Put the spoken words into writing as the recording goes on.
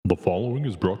The following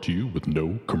is brought to you with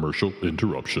no commercial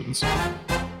interruptions.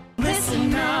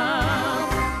 Listen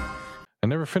up. I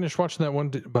never finished watching that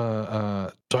one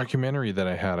documentary that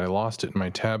I had. I lost it in my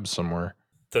tabs somewhere.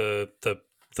 The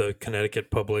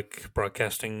Connecticut Public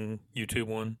Broadcasting YouTube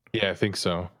one. Yeah, I think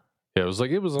so. Yeah, it was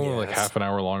only like half an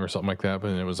hour long or something like that, but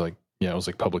it was like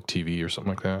public TV or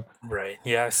something like that. Right.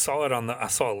 Yeah, I saw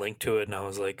a link to it and I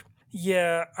was like,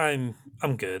 yeah, I'm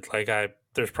good. Like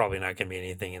there's probably not going to be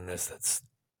anything in this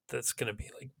that's going to be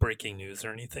like breaking news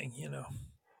or anything, you know.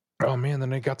 Oh man,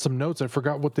 then I got some notes. I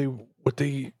forgot what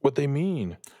they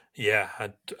mean. Yeah,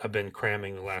 I've been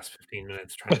cramming the last 15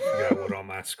 minutes trying to figure out what all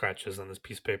my scratches on this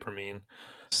piece of paper mean.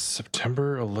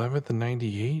 September 11th,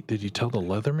 98. Did you tell the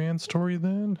Leatherman story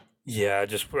then? Yeah, I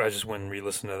just went and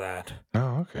re-listened to that.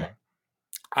 Oh, okay.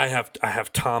 I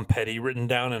have Tom Petty written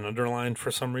down and underlined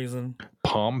for some reason.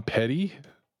 Tom Petty?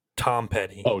 Tom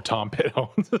Petty. Oh, Tom Petty.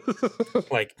 Oh.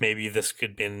 Like maybe this could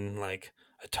have been like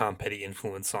a Tom Petty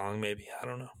influence song, maybe. I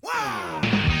don't know. Wow.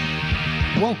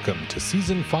 Welcome to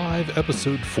Season 5,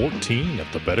 Episode 14 of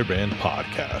the Better Band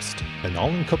Podcast, an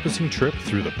all-encompassing trip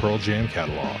through the Pearl Jam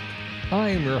catalog. I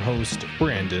am your host,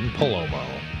 Brandon Palomo.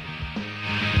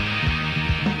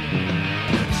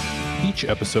 Each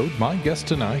episode, my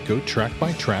guest and I go track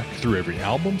by track through every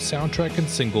album, soundtrack, and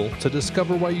single to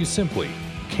discover why you simply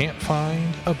can't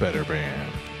find a better band.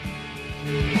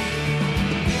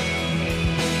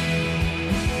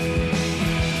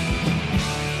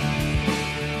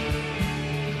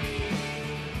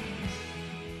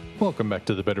 Welcome back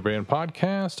to the Better Band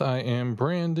Podcast. I am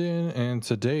Brandon, and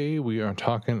today we are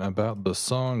talking about the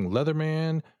song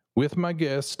Leatherman with my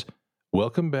guest.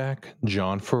 Welcome back,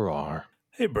 John Farrar.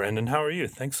 Hey, Brandon, how are you?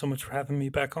 Thanks so much for having me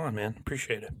back on, man.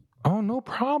 Appreciate it. Oh, no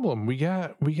problem. We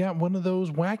got one of those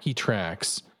wacky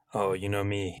tracks. Oh, you know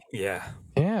me. Yeah.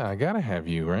 Yeah, I gotta have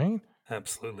you, right?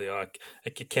 Absolutely. I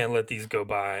can't let these go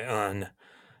by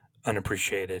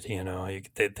unappreciated. You know,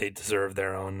 they deserve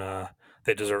their own.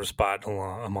 They deserve a spot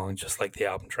among just like the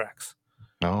album tracks.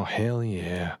 Oh, hell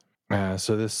yeah.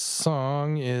 So this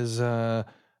song is, I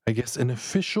guess, an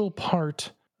official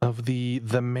part of the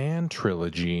Man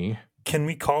trilogy. Can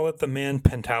we call it the Man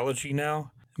Pentalogy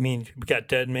now? I mean, we got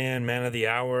Dead Man, Man of the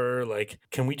Hour. Like,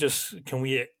 can we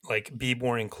like be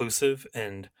more inclusive?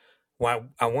 And why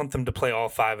I want them to play all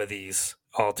 5 of these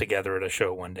all together at a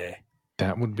show one day.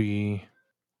 That would be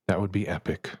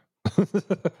epic.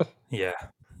 Yeah.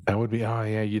 That would be, oh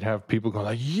yeah, you'd have people going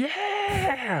like,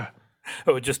 yeah!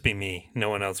 It would just be me. No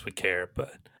one else would care,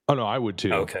 but... Oh no, I would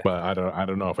too. Okay. But I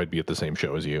don't know if I'd be at the same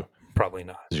show as you. Probably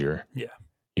not. You're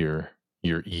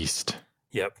east.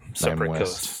 Yep. Separate west.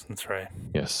 coasts. That's right.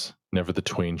 Yes. Never the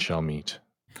twain shall meet.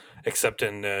 Except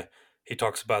in, he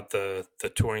talks about the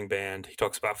touring band. He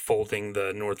talks about folding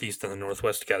the Northeast and the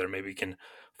Northwest together. Maybe we can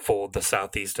fold the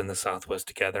Southeast and the Southwest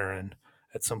together and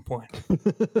at some point.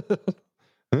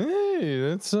 Hey,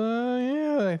 that's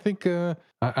yeah. I think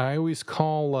I always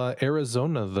call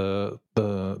Arizona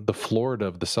the Florida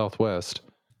of the Southwest.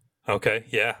 Okay,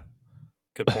 yeah,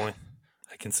 good point.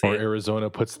 I can see. Or it. Arizona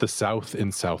puts the South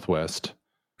in Southwest.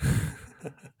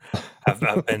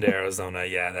 I've been to Arizona.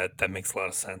 Yeah, that makes a lot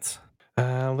of sense.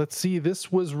 Let's see.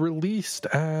 This was released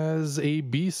as a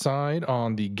B-side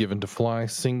on the Given to Fly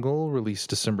single, released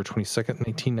December 22nd,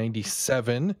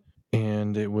 1997.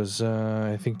 And it was,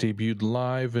 I think, debuted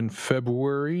live in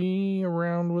February,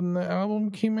 around when the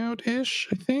album came out-ish,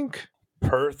 I think.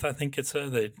 Perth, I think it's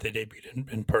they debuted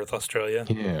in Perth, Australia.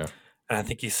 Yeah. And I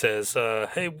think he says,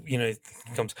 hey, you know,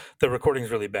 the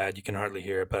recording's really bad. You can hardly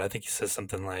hear it. But I think he says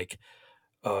something like,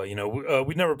 you know,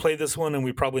 we never played this one and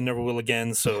we probably never will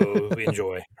again. So we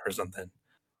enjoy or something.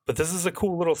 But this is a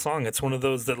cool little song. It's one of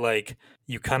those that like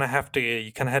you kind of had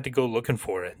to go looking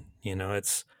for it. You know,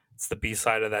 it's the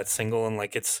B-side of that single. And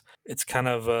like, it's kind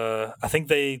of, I think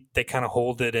they kind of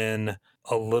hold it in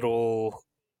a little,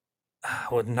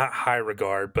 well, not high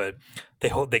regard, but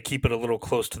they keep it a little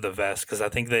close to the vest. Cause I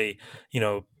think they, you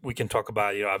know, we can talk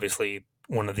about, you know, obviously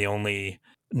one of the only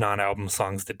non-album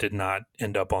songs that did not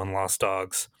end up on Lost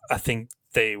Dogs. I think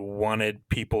they wanted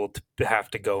people to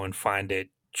have to go and find it.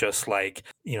 Just like,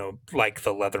 you know, like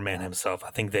the Leatherman himself.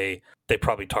 I think they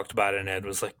probably talked about it and Ed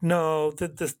was like, no,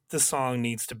 this song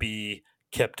needs to be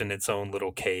kept in its own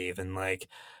little cave and like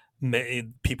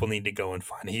people need to go and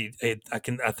find it.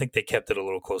 I think they kept it a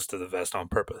little close to the vest on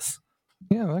purpose.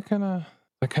 Yeah, that kind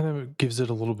of gives it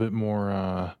a little bit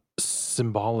more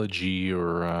symbology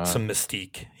or some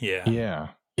mystique. Yeah.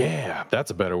 Yeah,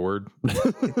 that's a better word.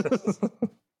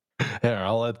 Yeah,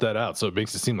 I'll let that out so it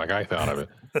makes it seem like I thought of it.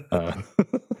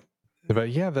 But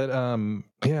yeah, that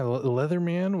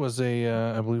Leatherman was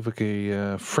I believe like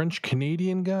a French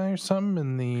Canadian guy or something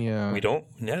in the We don't,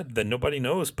 that nobody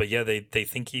knows, but yeah, they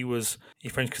think he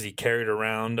French because he carried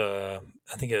around, I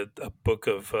think a book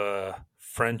of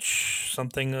French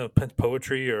something,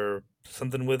 poetry or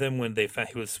something with him when he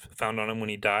was found on him when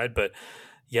he died. But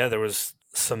yeah, there was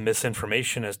some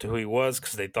misinformation as to who he was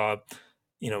because they thought,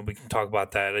 we can talk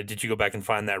about that. Did you go back and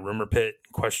find that rumor pit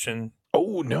question?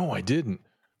 Oh no, I didn't.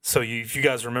 So if you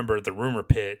guys remember, the rumor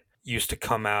pit used to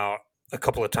come out a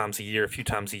couple of times a year, a few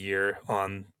times a year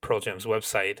on Pearl Jam's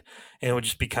website, and it would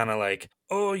just be kind of like,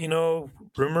 oh,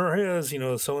 rumor is,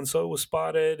 so and so was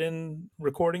spotted in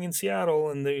recording in Seattle,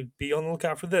 and they'd be on the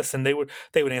lookout for this, and they would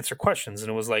answer questions,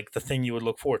 and it was like the thing you would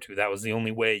look forward to. That was the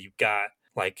only way you got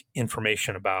like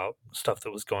information about stuff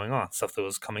that was going on, stuff that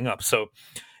was coming up. So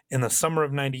in the summer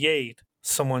of '98,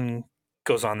 someone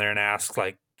goes on there and asks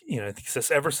like, I think it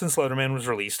says, ever since Leatherman was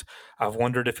released, I've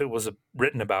wondered if it was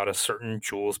written about a certain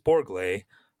Jules Bourglais,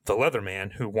 the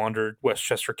Leatherman, who wandered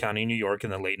Westchester County, New York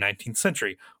in the late 19th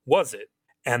century. Was it?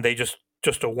 And they just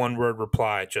a one-word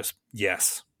reply, just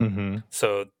yes. Mm-hmm.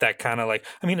 So that kind of like,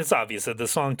 it's obvious that the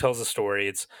song tells a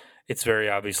story. It's very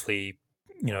obviously,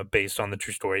 based on the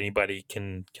true story. Anybody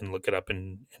can look it up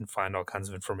and find all kinds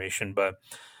of information. But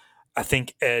I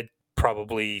think Ed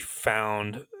probably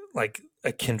found like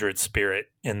a kindred spirit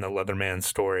in the Leatherman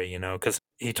story, because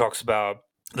he talks about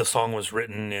the song was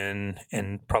written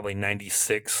in probably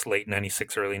 96, late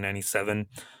 96, early 97,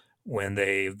 when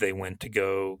they went to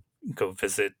go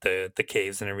visit the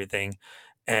caves and everything.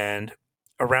 And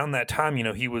around that time,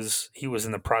 he was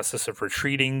in the process of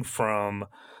retreating from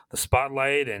the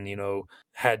spotlight and,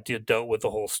 had dealt with the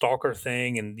whole stalker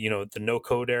thing and, the no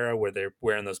code era where they're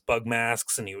wearing those bug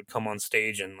masks and he would come on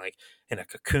stage and like in a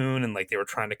cocoon and like they were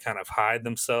trying to kind of hide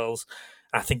themselves.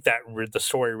 I think that the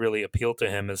story really appealed to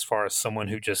him as far as someone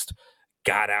who just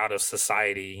got out of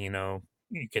society. You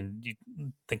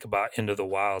think about Into the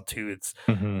Wild too. It's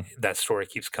that story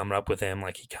keeps coming up with him.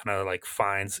 Like he kind of like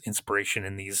finds inspiration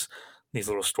in these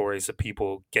little stories of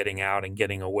people getting out and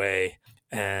getting away.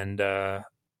 And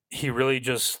he really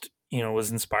just,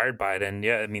 was inspired by it. And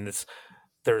yeah,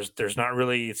 there's not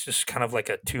really, it's just kind of like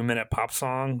a 2-minute pop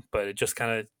song, but it just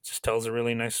kind of just tells a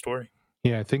really nice story.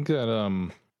 Yeah, I think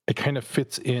that it kind of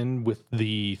fits in with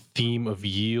the theme of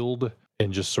yield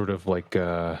and just sort of like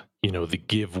the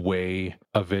give way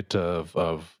of it,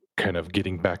 of kind of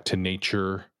getting back to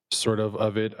nature sort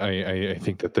of it. I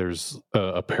think that there's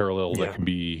a parallel that can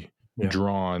be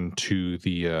drawn to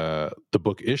the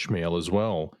book Ishmael as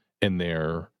well. And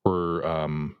there we're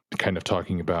kind of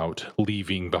talking about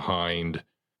leaving behind,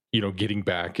 getting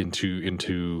back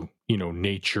into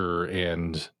nature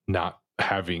and not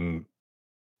having.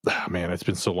 Man, it's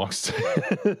been so long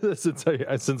since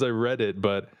I read it,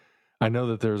 but I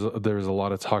know that there's a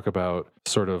lot of talk about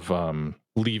sort of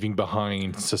leaving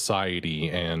behind society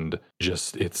and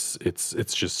just it's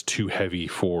just too heavy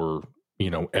for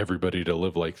everybody to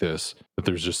live like this. But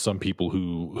there's just some people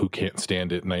who can't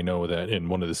stand it, and I know that in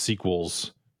one of the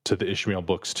sequels to the Ishmael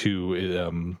books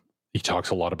too, he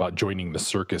talks a lot about joining the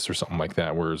circus or something like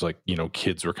that, whereas like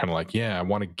kids were kind of like, yeah, I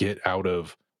want to get out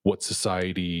of what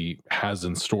society has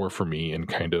in store for me and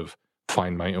kind of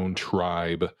find my own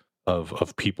tribe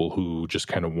of people who just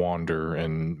kind of wander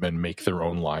and make their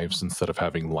own lives instead of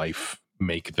having life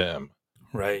make them.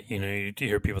 Right. You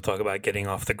hear people talk about getting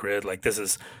off the grid. Like this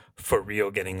is for real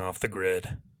getting off the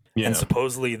grid. Yeah. And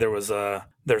supposedly there's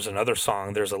another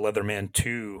song. There's a Leatherman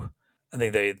 2. I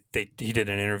think he did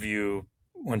an interview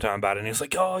one time about it and he's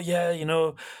like, oh yeah,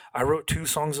 I wrote 2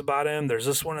 songs about him. There's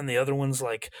this one and the other one's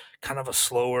like kind of a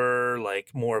slower, like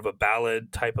more of a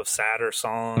ballad type of sadder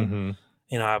song.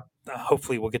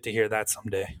 Hopefully we'll get to hear that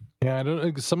someday. Yeah, I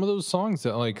don't. Some of those songs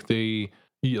that like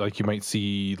you might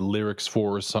see lyrics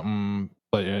for something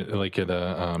like at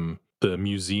the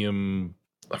museum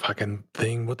fucking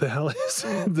thing. What the hell is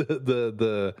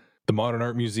the Modern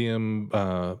Art Museum?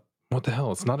 What the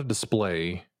hell? It's not a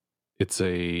display. It's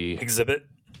a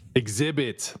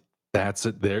exhibit. That's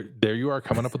it. There you are,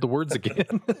 coming up with the words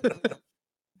again.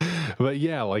 But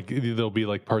yeah, like there'll be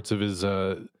like parts of his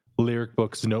lyric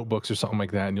books, notebooks, or something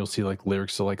like that, and you'll see like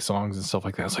lyrics to like songs and stuff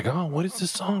like that. It's like, oh, what is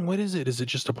this song? What is it? Is it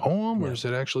just a poem, or is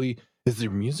it actually? Is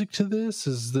there music to this?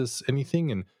 Is this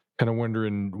anything? And kind of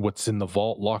wondering what's in the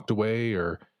vault locked away,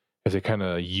 or if they kind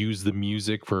of use the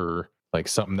music for like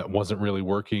something that wasn't really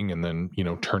working, and then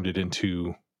turned it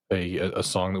into a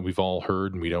song that we've all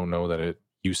heard, and we don't know that it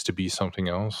used to be something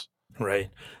else.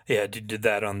 Right. Yeah, did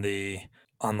that on the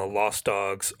Lost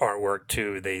Dogs artwork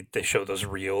too. They show those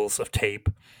reels of tape,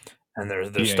 and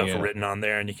there's stuff written on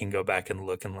there, and you can go back and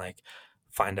look and like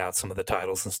find out some of the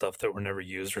titles and stuff that were never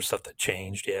used or stuff that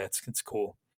changed. Yeah, it's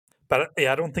cool. But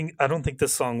yeah, I don't think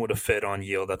this song would have fit on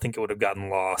Yield. I think it would have gotten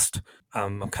lost.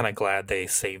 I'm kind of glad they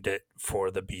saved it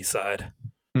for the B side.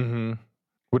 Mm-hmm.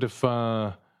 What if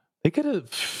they could have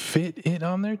fit it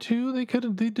on there too? They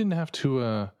didn't have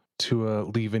to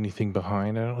leave anything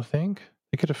behind. I don't think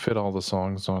they could have fit all the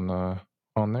songs on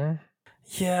there.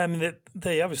 Yeah, I mean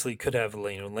they obviously could have,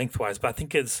 lengthwise, but I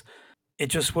think it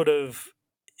would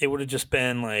have just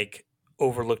been like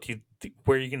overlooked.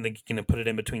 Where are you gonna put it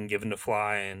in between Given to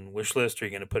Fly and Wishlist? Or are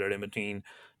you gonna put it in between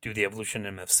Do the Evolution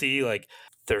MFC? Like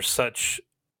there's such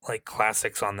like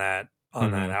classics on that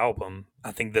album.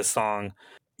 I think this song,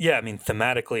 yeah, I mean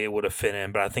thematically it would have fit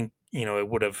in, but I think it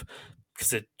would have,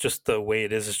 because it just the way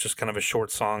it is, it's just kind of a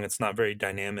short song. It's not very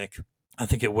dynamic. I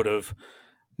think it would have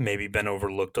maybe been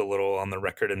overlooked a little on the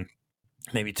record and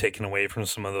maybe taken away from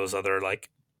some of those other like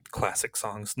classic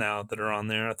songs now that are on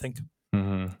there. I think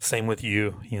same with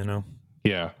You.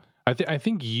 Yeah, I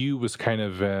think You was kind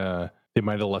of they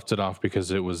might have left it off because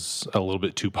it was a little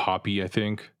bit too poppy. I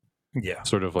think. Yeah,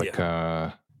 sort of like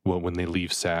when they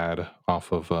leave Sad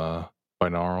off of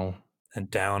Binaural and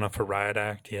Down off a Riot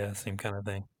Act. Yeah, same kind of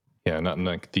thing. Yeah, not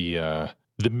like the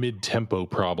mid-tempo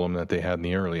problem that they had in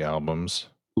the early albums.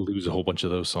 Lose a whole bunch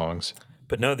of those songs.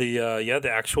 But no, the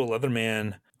actual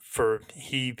Leatherman,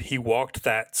 he walked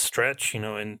that stretch,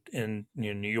 in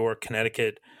New York,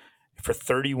 Connecticut for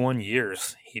 31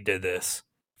 years. He did this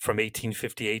from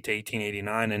 1858 to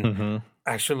 1889, and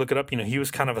actually look it up. He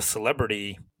was kind of a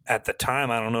celebrity at the time.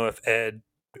 I don't know if Ed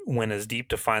went as deep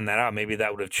to find that out. Maybe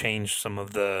that would have changed some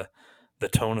of the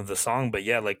tone of the song. But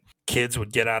yeah, like kids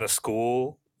would get out of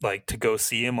school like to go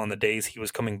see him on the days he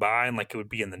was coming by, and like it would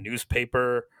be in the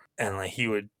newspaper, and like he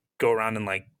would go around and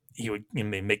like he would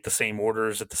make the same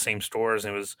orders at the same stores,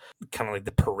 and it was kind of like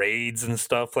the parades and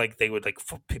stuff. Like they would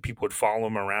people would follow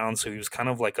him around, so he was kind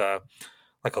of like a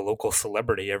local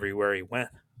celebrity everywhere he went.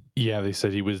 Yeah, they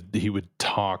said he would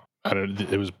talk.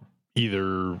 It was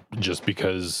either just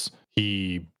because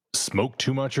he smoked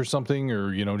too much or something,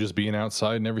 or just being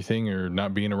outside and everything, or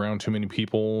not being around too many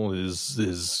people.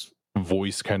 His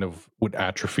voice kind of would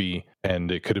atrophy,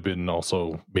 and it could have been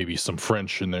also maybe some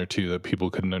French in there too that people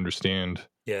couldn't understand.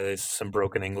 Yeah, there's some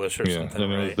broken English or something.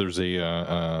 And right? There's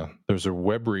a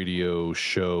web radio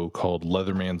show called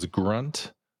Leatherman's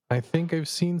Grunt. I think I've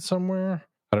seen somewhere.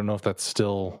 I don't know if that's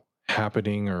still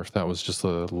happening or if that was just a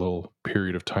little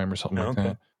period of time or something like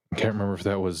that. I can't remember if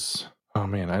that was. Oh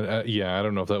man, I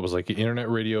don't know if that was like internet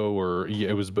radio or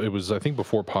it was I think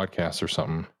before podcasts or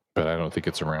something, but I don't think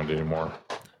it's around anymore.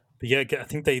 But yeah, I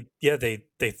think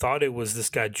they thought it was this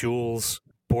guy Jules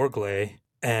Borglay,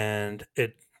 and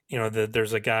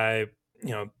there's a guy,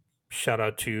 shout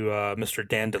out to Mr.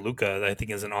 Dan DeLuca, that I think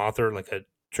is an author, like a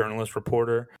journalist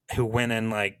reporter, who went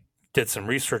and like did some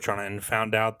research on it and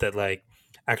found out that like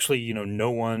actually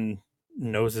no one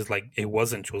knows it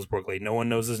wasn't Jules Borglay. No one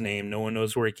knows his name. No one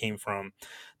knows where he came from.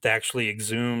 They actually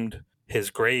exhumed his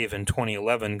grave in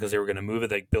 2011 because they were going to move it,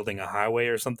 like building a highway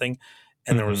or something,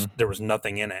 and there was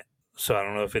nothing in it. So I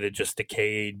don't know if it had just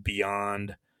decayed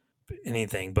beyond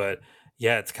anything, but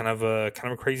yeah, it's kind of a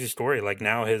crazy story. Like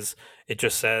now it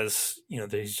just says,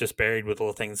 that he's just buried with a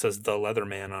little thing that says The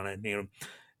Leatherman on it.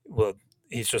 Well,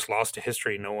 he's just lost to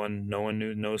history. No one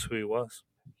knows who he was.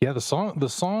 Yeah, the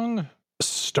song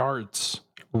starts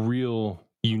real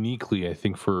uniquely, I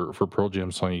think, for Pearl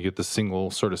Jam song. You get the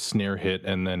single sort of snare hit,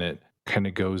 and then it kind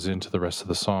of goes into the rest of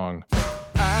the song.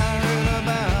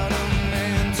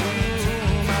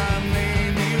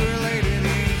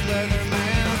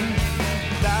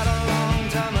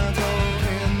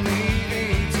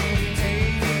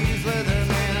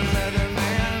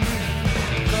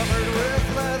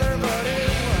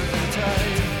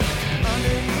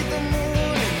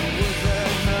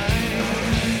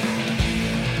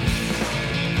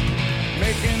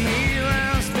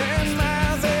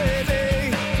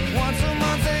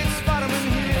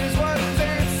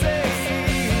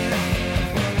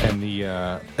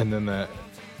 And then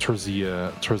towards the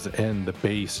end, the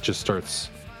bass just starts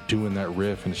doing that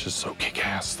riff, and it's just so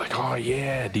kick-ass. It's like, oh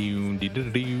yeah, doom, dee doo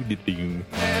doo doo doo.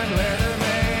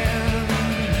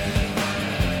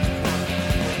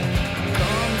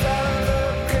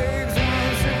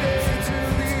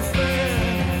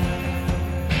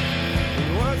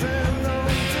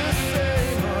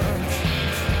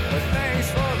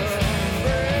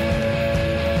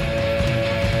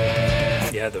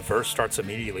 Yeah, the verse starts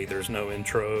immediately. There's no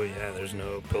intro. Yeah, there's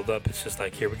no build up. It's just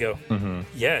like, here we go.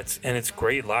 Yeah, it's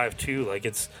great live too. Like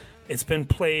it's been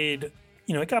played.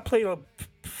 It got played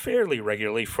fairly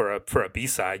regularly for a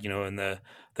B-side, in the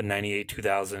 98,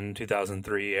 2000,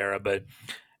 2003 era, but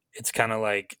it's kind of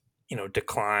like,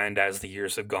 declined as the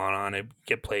years have gone on. It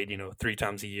get played, 3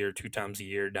 times a year, 2 times a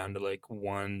year, down to like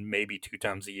 1, maybe 2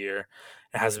 times a year.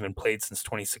 It hasn't been played since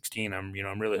 2016. I'm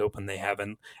really hoping it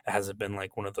hasn't been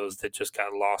like one of those that just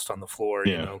got lost on the floor.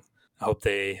 Yeah. I hope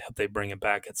they bring it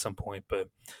back at some point. But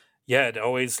yeah, it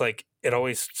always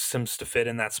seems to fit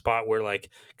in that spot where, like,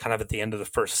 kind of at the end of the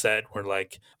first set, we're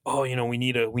like, oh, we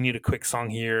need a quick song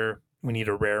here. We need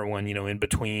a rare one, in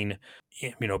between,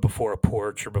 before a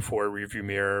porch or before a rearview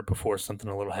mirror, before something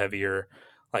a little heavier,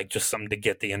 like just something to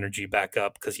get the energy back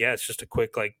up. Because yeah, it's just a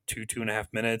quick, like, 2.5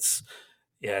 minutes.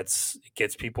 Yeah, it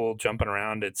gets people jumping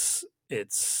around. It's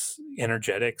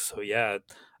energetic. So yeah,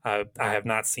 I have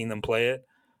not seen them play it,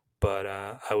 but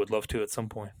I would love to at some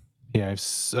point. Yeah,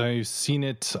 I've seen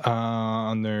it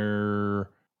on their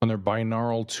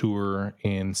binaural tour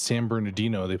in San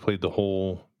Bernardino. They played the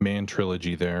whole Man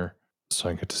trilogy there, so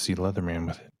I got to see Leatherman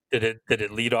with it. Did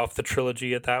it lead off the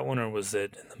trilogy at that one, or was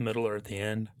it in the middle or at the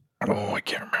end? Oh, I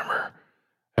can't remember.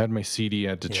 I had my CD.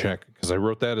 I had to check because I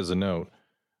wrote that as a note.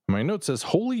 My note says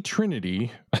Holy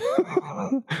Trinity,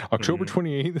 October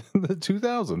 28th,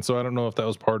 2000. So I don't know if that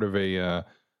was part of a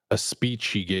speech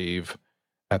he gave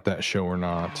at that show or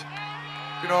not.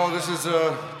 This is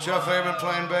Jeff Amon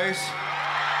playing bass.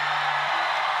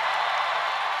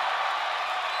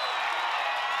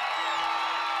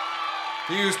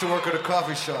 He used to work at a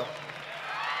coffee shop.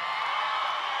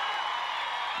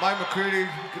 Mike McCready,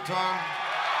 guitar.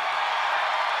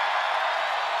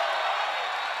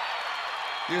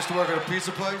 He used to work at a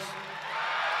pizza place.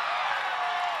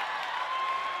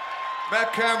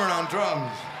 Matt Cameron on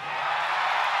drums.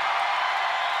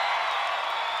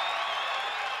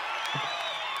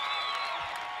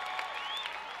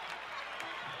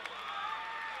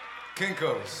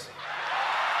 Kinko's.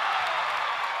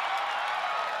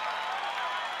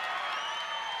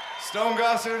 Stone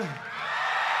Gossard.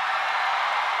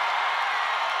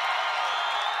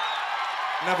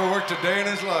 Never worked a day in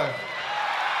his life.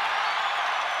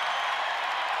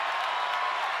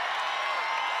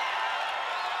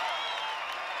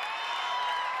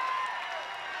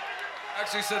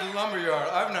 Actually said lumberyard.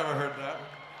 I've never heard that.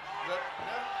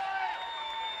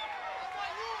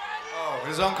 Oh,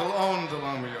 his uncle owned the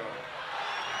lumberyard.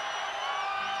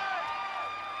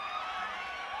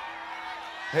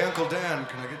 Hey, Uncle Dan,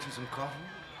 can I get you some coffee?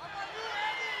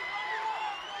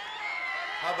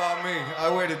 How about me? I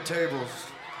waited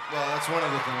tables. Well, that's one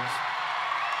of the things.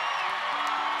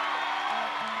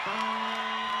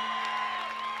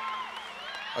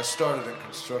 I started in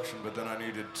construction, but then I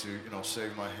needed to,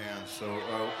 save my hands. So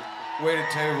waited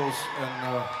tables,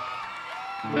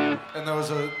 and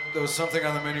there was something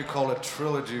on the menu called a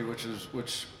trilogy, which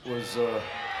was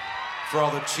for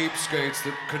all the cheapskates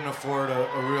that couldn't afford a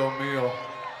real meal.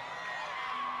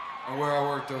 And where I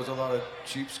worked, there was a lot of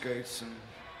cheapskates and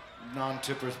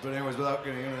non-tippers. But anyways, without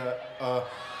getting into that,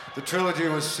 the trilogy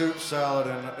was soup, salad,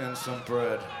 and some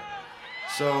bread.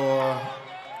 So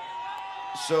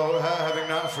having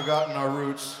not forgotten our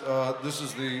roots, this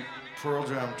is the Pearl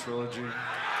Jam trilogy.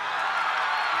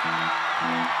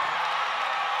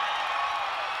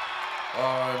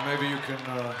 Maybe you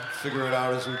can figure it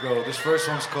out as we go. This first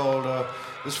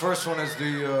one is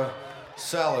the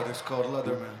salad. It's called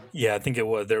Leatherman. Yeah, I think it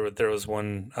was. There was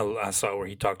one I saw where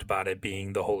he talked about it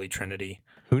being the Holy Trinity.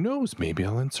 Who knows? Maybe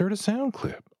I'll insert a sound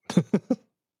clip.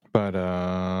 But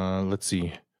let's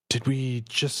see. Did we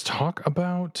just talk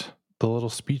about the little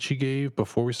speech he gave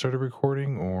before we started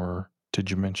recording, or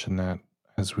did you mention that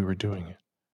as we were doing it?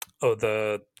 Oh,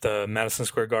 the Madison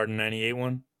Square Garden 98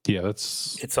 one? Yeah,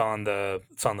 it's on the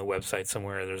website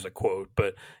somewhere. There's a quote,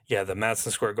 but yeah, the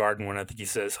Madison Square Garden one, I think he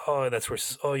says, that's where,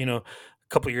 a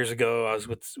couple of years ago I was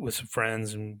with some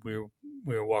friends and we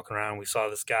were walking around, we saw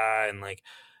this guy and like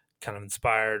kind of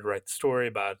inspired to write the story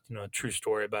about, a true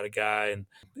story about a guy, and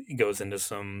he goes into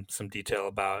some detail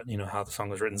about, how the song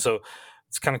was written. So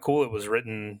it's kind of cool. It was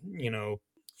written,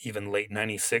 even late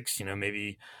 96,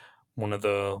 maybe one of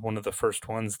the first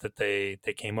ones that they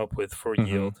came up with for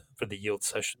Yield, for the Yield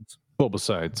sessions. Well,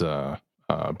 besides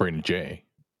Brandon J.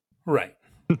 Right.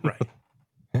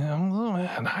 Yeah,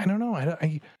 I don't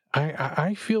know.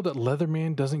 I feel that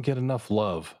Leatherman doesn't get enough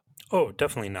love. Oh,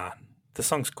 definitely not. The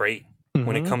song's great. Mm-hmm.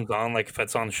 When it comes on, like if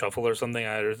it's on shuffle or something,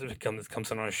 or if it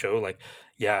comes on a show, like,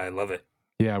 yeah, I love it.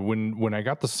 Yeah, when I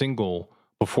got the single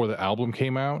before the album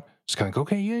came out, just kind of like,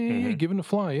 okay, yeah, giving a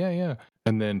fly, yeah.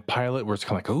 And then Pilot, where it's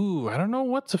kind of like, ooh, I don't know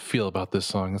what to feel about this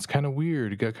song. It's kind of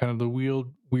weird. You got kind of the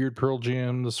weird Pearl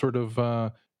Jam, the sort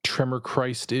of Tremor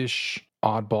Christ-ish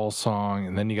oddball song,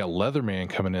 and then you got Leatherman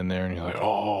coming in there, and you're like,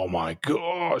 oh my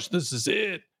gosh, this is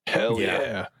it. Hell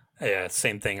yeah. Yeah,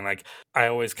 same thing. Like, I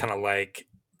always kind of like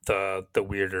the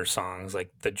weirder songs,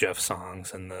 like the Jeff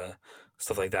songs and the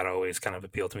stuff like that always kind of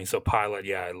appeal to me. So Pilot,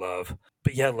 yeah, I love.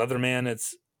 But yeah, Leatherman,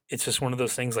 it's just one of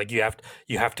those things, like you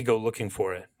have to go looking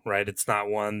for it, right? It's not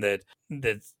one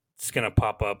that's gonna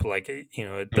pop up, like,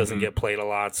 it doesn't get played a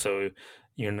lot, so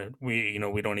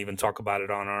we don't even talk about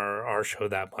it on our show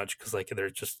that much, because like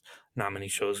there's just not many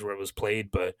shows where it was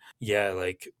played. But yeah,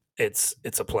 like it's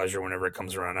a pleasure whenever it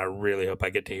comes around. I really hope I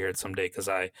get to hear it someday, because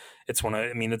it's one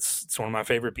of my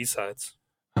favorite B-sides.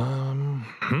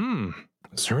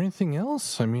 Is there anything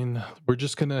else? I mean, we're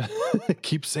just gonna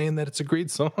keep saying that it's a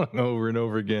great song over and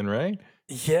over again, right?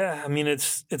 Yeah, I mean,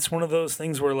 it's one of those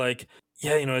things where, like,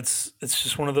 yeah, it's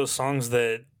just one of those songs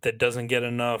that doesn't get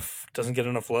enough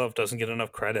love, doesn't get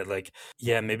enough credit. Like,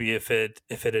 yeah, maybe if it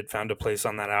had found a place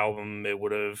on that album, it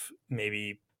would have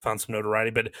maybe found some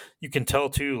notoriety. But you can tell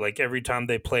too, like every time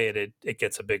they play it, it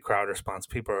gets a big crowd response.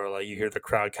 People are like, you hear the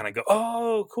crowd kind of go,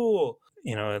 "Oh, cool!"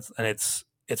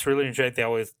 It's really energetic.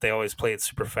 They always play it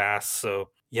super fast. So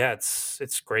yeah,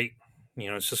 it's great.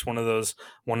 It's just one of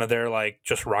their, like,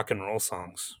 just rock and roll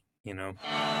songs.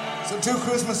 So 2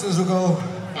 Christmases ago,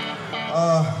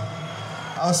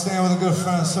 I was staying with a good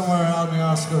friend somewhere out in the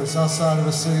outskirts, outside of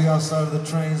the city, outside of the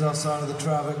trains, outside of the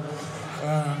traffic,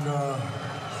 and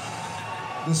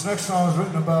this next song was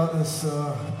written about this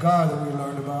guy that we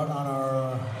learned about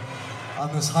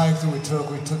on this hike that we took.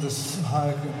 We took this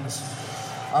hike and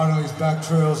out on these back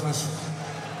trails, and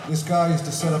this guy used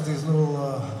to set up these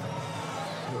little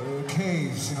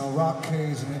caves, rock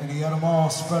caves, and he had them all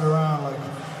spread around like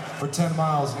for 10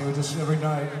 miles, and he would just every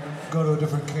night go to a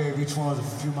different cave. Each one was a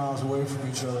few miles away from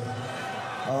each other.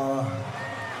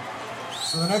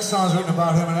 So the next song is written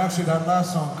about him, and actually that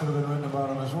last song could have been written about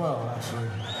him as well, actually.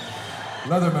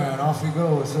 Leatherman, off he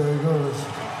goes, there he goes.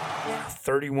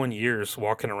 31 years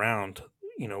walking around,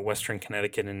 Western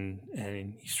Connecticut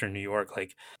and Eastern New York.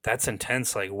 Like, that's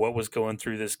intense. Like, what was going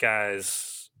through this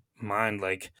guy's mind?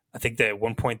 Like, I think that at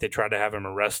one point they tried to have him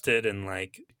arrested and,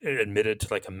 like, admitted to,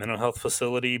 like, a mental health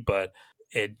facility, but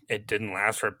it didn't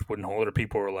last, or it wouldn't hold, or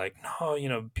people were like,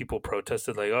 no, people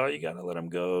protested, like, oh, you gotta let him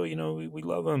go, we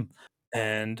love him.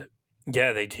 And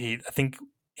yeah, I think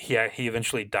he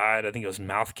eventually died. I think it was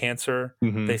mouth cancer.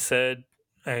 They said,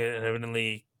 and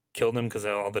evidently killed him because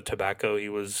of all the tobacco he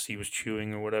was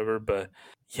chewing or whatever. But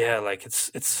yeah, like it's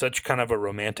such kind of a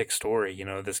romantic story.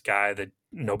 This guy that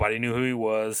nobody knew who he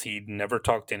was. He never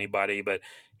talked to anybody, but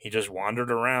he just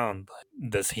wandered around.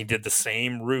 He did the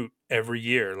same route every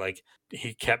year. Like,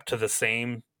 he kept to the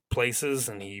same places,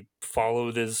 and he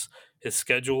followed his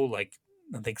schedule. Like,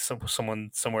 I think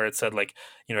someone somewhere had said, like,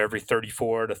 every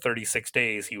 34 to 36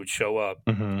 days he would show up.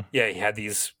 Yeah, he had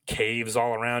these caves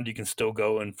all around. You can still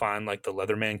go and find, like, the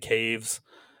Leatherman caves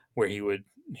where he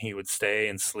would stay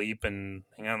and sleep and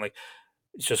hang out. Like,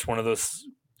 it's just one of those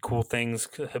cool things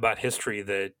about history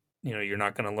that you're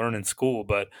not going to learn in school.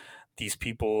 But these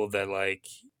people that, like,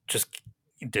 just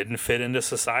didn't fit into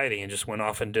society and just went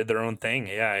off and did their own thing.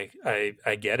 Yeah,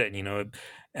 I get it.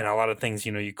 And a lot of things,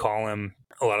 you call them,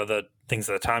 a lot of the things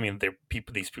at the time,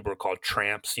 these people were called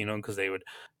tramps, because they would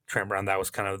tramp around. That was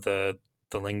kind of the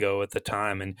lingo at the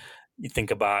time. And you think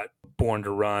about Born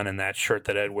to Run and that shirt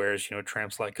that Ed wears,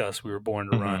 tramps like us, we were born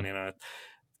to run,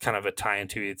 kind of a tie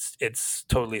into it's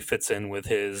totally fits in with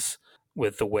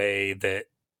the way that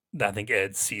I think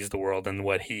Ed sees the world and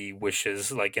what he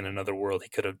wishes, like, in another world he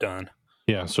could have done.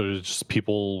 Yeah, so it's just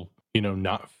people,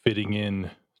 not fitting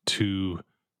in to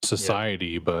society.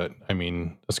 Yep. But I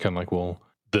mean, that's kind of like, well,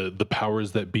 the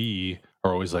powers that be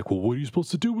are always like, well, what are you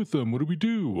supposed to do with them? What do we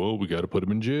do? Well, we got to put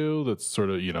them in jail. That's sort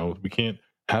of, we can't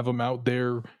have them out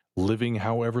there living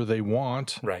however they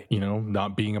want, right?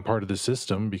 Not being a part of the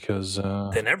system, because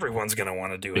then everyone's going to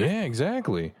want to do it. Yeah,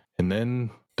 exactly. And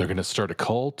then they're going to start a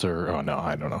cult, or, oh no,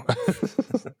 I don't know.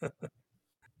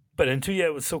 But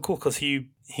it was so cool because he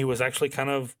was actually kind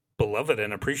of beloved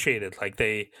and appreciated. Like,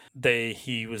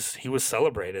 he was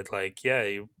celebrated. Like, yeah,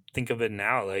 you think of it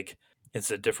now, like, it's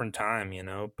a different time,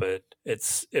 but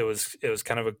it was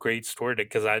kind of a great story,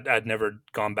 because I'd never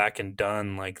gone back and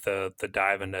done, like, the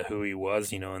dive into who he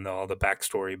was, and all the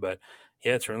backstory. But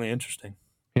yeah, it's really interesting.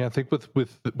 Yeah, I think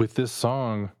with this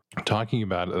song, talking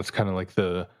about it, that's kind of like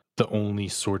the only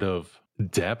sort of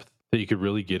depth that you could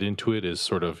really get into it, is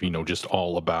sort of, just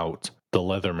all about the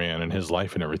Leatherman and his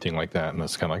life and everything like that. And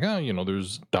that's kind of like,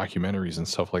 there's documentaries and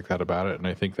stuff like that about it. And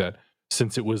I think that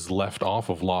since it was left off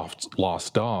of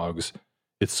Lost Dogs,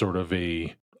 it's sort of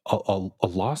a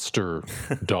loster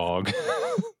dog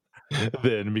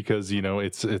then, because,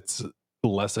 it's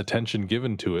less attention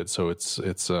given to it, so it's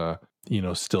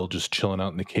still just chilling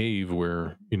out in the cave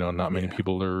where not many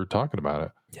people are talking about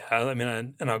it. Yeah, I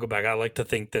mean, and I'll go back. I like to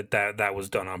think that was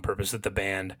done on purpose. That the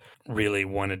band really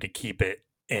wanted to keep it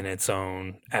in its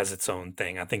own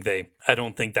thing. I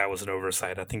don't think that was an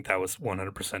oversight. I think that was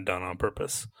 100% done on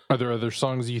purpose. Are there other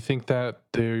songs you think that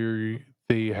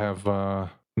they have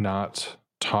not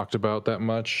talked about that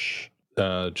much?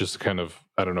 Just kind of,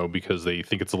 I don't know, because they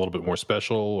think it's a little bit more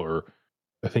special, or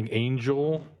I think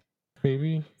Angel,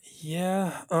 maybe.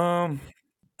 Yeah, I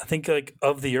think like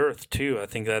Of the Earth too. I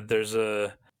think that there's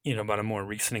about a more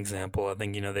recent example. I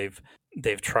think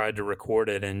they've tried to record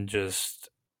it and just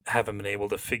haven't been able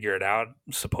to figure it out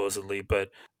supposedly, but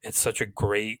it's such a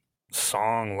great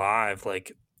song live.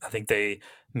 Like I think they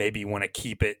maybe want to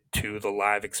keep it to the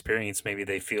live experience. Maybe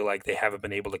they feel like they haven't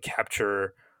been able to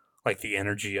capture like the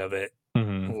energy of it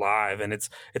live, and it's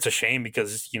a shame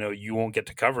because you won't get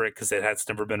to cover it because it's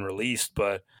never been released,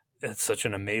 but it's such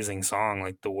an amazing song,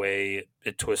 like the way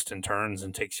it twists and turns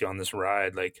and takes you on this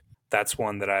ride. Like that's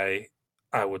one that I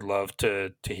would love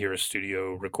to hear a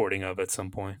studio recording of at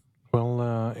some point.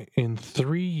 Well, in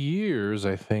 3 years,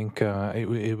 I think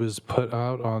it was put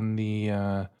out on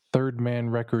the Third Man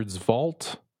Records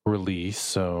Vault release,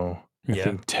 so I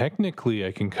think technically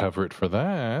I can cover it for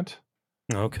that.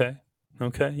 Okay.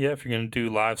 Yeah, if you're gonna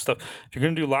do live stuff, you're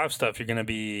gonna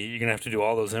have to do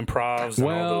all those improvs and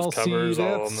all those covers,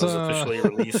 all those officially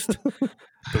released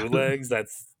bootlegs.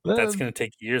 That's gonna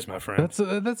take years, my friend. That's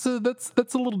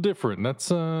a little different.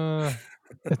 That's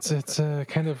it's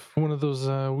kind of one of those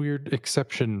weird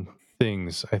exception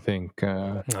things, I think.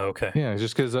 Okay. Yeah,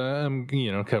 just because I'm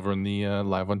covering the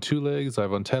live on 2 legs,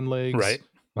 live on 10 legs,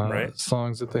 right.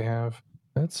 songs that they have.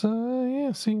 That's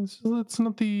see, it's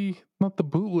not the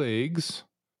bootlegs,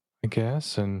 I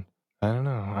guess, and I don't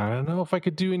know if I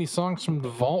could do any songs from the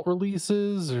Vault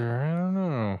releases, or I don't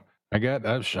know. I got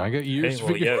years to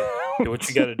figure out. What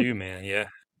you got to do, man. Yeah.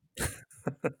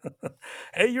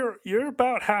 Hey, you're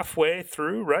about halfway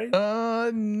through, right?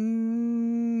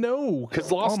 No, because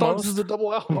Lost Dogs is a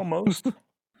double album. Almost.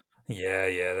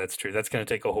 Yeah, that's true. That's going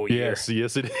to take a whole year.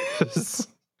 Yes, it is.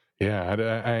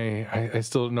 Yeah, I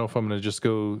still don't know if I'm going to just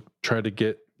go try to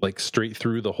get like straight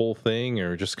through the whole thing,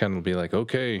 or just kind of be like,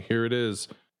 okay, here it is.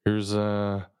 Here's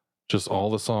just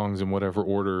all the songs in whatever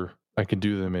order I can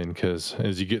do them in. Because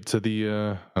as you get to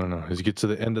the as you get to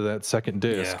the end of that second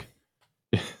disc.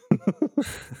 Yeah.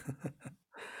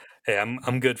 Hey,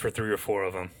 I'm good for 3 or 4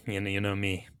 of them. You know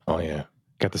me. Oh yeah,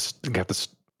 got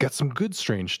some good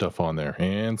strange stuff on there,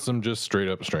 and some just straight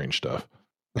up strange stuff.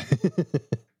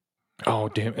 Oh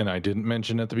damn! And I didn't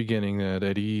mention at the beginning that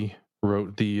Eddie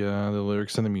wrote the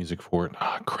lyrics and the music for it.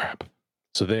 Ah, crap.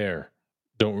 So there,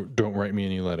 don't write me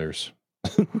any letters.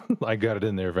 I got it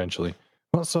in there eventually.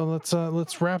 Well, so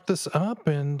let's wrap this up,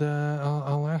 and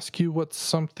I'll ask you what's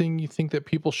something you think that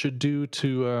people should do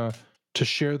to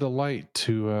share the light,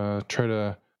 to try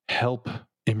to help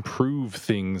improve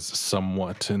things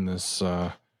somewhat in this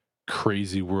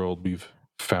crazy world we've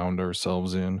found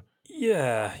ourselves in.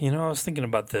 Yeah, I was thinking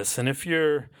about this, and if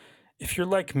you're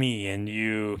like me and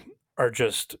you are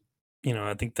just,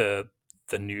 I think the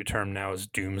new term now is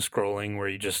doom scrolling, where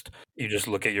you just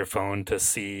look at your phone to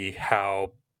see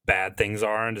how bad things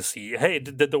are and to see, hey,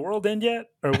 did the world end yet?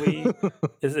 Are we?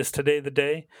 Is this today the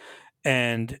day?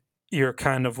 And you're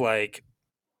kind of like,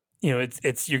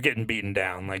 it's you're getting beaten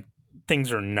down. Like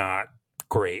things are not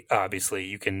great.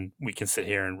 Obviously, we can sit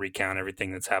here and recount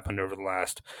everything that's happened over the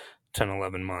last 10,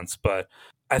 11 months. But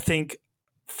I think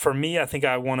for me,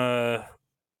 I want to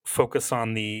focus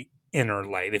on the inner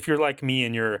light. If you're like me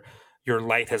and your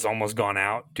light has almost gone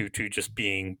out due to just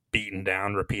being beaten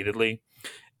down repeatedly,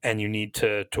 and you need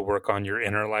to work on your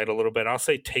inner light a little bit, I'll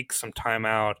say take some time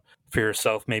out for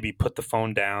yourself. Maybe put the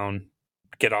phone down,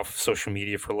 get off social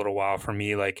media for a little while. For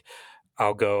me, like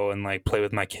I'll go and like play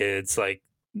with my kids. Like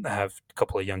I have a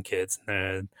couple of young kids,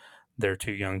 and they're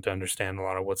too young to understand a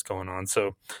lot of what's going on.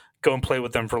 So go and play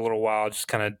with them for a little while, just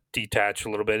kind of detach a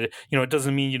little bit. It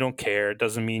doesn't mean you don't care. It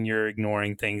doesn't mean you're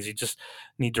ignoring things. You just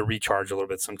need to recharge a little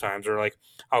bit sometimes. Or like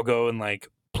I'll go and like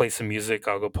play some music.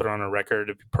 I'll go put on a record,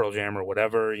 Pearl Jam or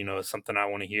whatever, something I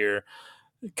want to hear,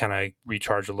 kind of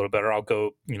recharge a little bit. Or I'll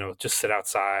go, just sit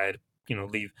outside,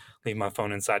 leave my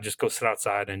phone inside, just go sit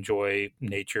outside, enjoy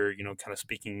nature, kind of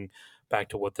speaking back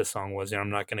to what this song was. I'm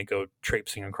not going to go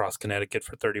traipsing across Connecticut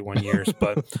for 31 years,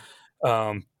 but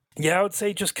yeah, I would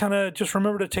say just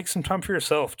remember to take some time for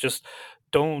yourself. Just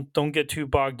don't get too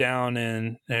bogged down,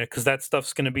 and because that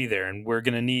stuff's going to be there, and we're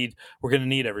going to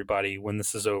need everybody when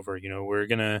this is over. We're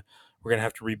gonna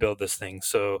have to rebuild this thing.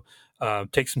 So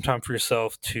take some time for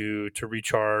yourself to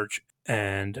recharge,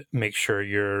 and make sure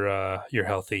you're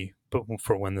healthy, but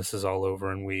for when this is all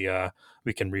over and we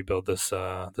can rebuild this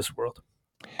world.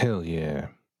 Hell yeah.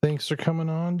 Thanks for coming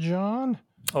on, John.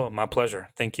 Oh, my pleasure.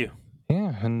 Thank you.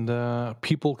 Yeah, and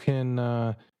people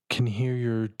can hear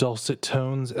your dulcet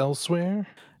tones elsewhere.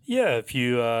 Yeah,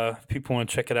 if people want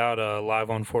to check it out, Live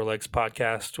on Four Legs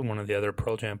podcast, one of the other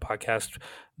Pearl Jam podcasts,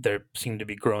 they seem to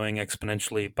be growing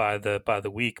exponentially by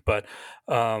the week. But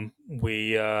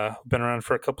we been around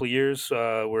for a couple of years.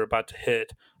 We're about to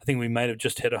hit, I think we might have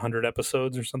just hit 100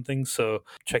 episodes or something. So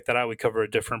check that out. We cover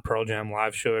a different Pearl Jam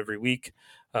live show every week.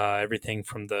 Everything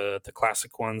from the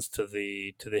classic ones to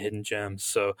the hidden gems.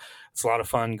 So it's a lot of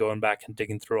fun going back and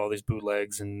digging through all these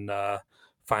bootlegs and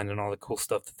finding all the cool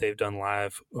stuff that they've done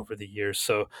live over the years.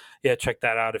 So yeah, check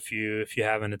that out if you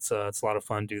haven't. It's a lot of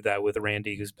fun. Do that with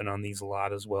Randy, who's been on these a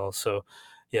lot as well. So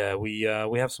yeah, we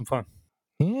have some fun.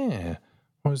 Yeah,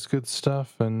 always good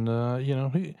stuff. And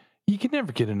you can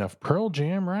never get enough Pearl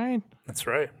Jam, right? That's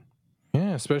right.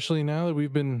 Yeah, especially now that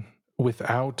we've been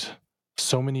without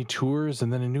so many tours,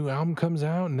 and then a new album comes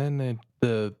out, and then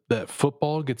that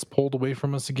football gets pulled away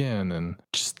from us again, and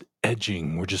just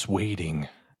edging. We're just waiting.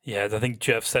 Yeah, I think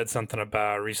Jeff said something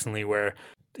about recently where,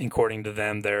 according to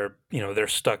them, they're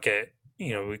stuck at,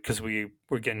 because we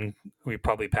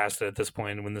probably passed it at this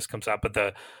point when this comes out, but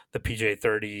the PJ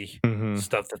 30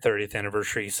 stuff, the 30th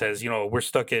anniversary, says, we're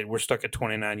stuck at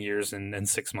 29 years and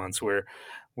 6 months. We're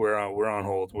on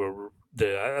hold.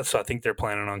 So I think they're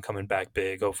planning on coming back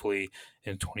big, hopefully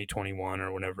in 2021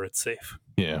 or whenever it's safe.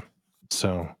 Yeah.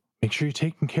 So make sure you're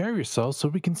taking care of yourself so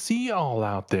we can see you all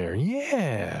out there.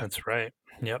 Yeah. That's right.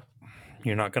 Yep.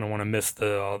 You're not going to want to miss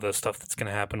all the stuff that's going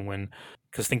to happen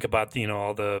because think about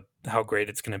how great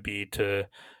it's going to be to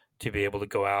be able to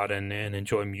go out and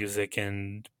enjoy music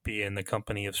and be in the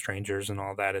company of strangers and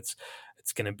all that. It's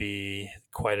going to be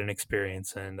quite an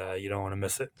experience, and you don't want to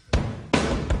miss it.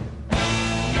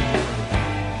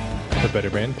 The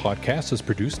Better Band podcast is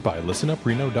produced by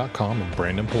listenupreno.com and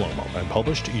Brandon Palomo and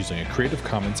published using a Creative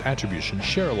Commons Attribution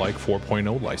Share-alike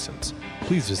 4.0 license.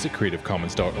 Please visit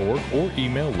creativecommons.org or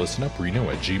email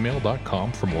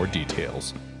listenupreno@gmail.com for more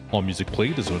details. All music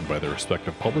played is owned by their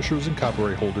respective publishers and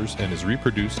copyright holders and is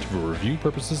reproduced for review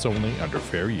purposes only under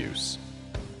fair use.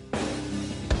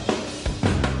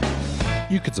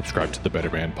 You can subscribe to the Better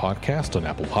Band podcast on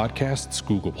Apple Podcasts,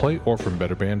 Google Play, or from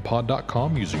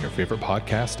betterbandpod.com using your favorite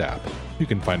podcast app. You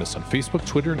can find us on Facebook,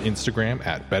 Twitter, and Instagram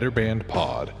at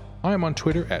BetterBandPod. I am on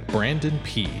Twitter at Brandon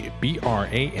P,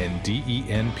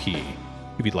 BRANDENP.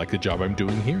 If you'd like the job I'm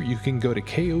doing here, you can go to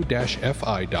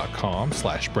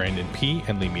ko-fi.com/BrandonP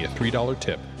and leave me a $3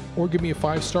 tip, or give me a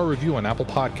 5-star review on Apple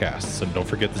Podcasts, and don't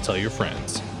forget to tell your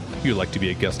friends. If you'd like to be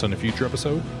a guest on a future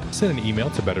episode, send an email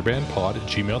to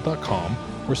betterbandpod@gmail.com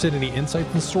or send any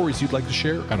insights and stories you'd like to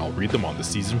share, and I'll read them on the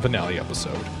season finale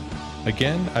episode.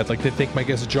 Again, I'd like to thank my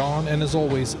guest John, and as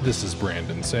always, this is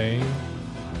Brandon saying,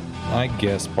 I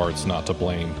guess Bart's not to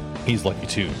blame. He's lucky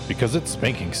too, because it's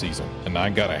spanking season, and I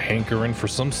got a hankering for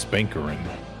some spankering.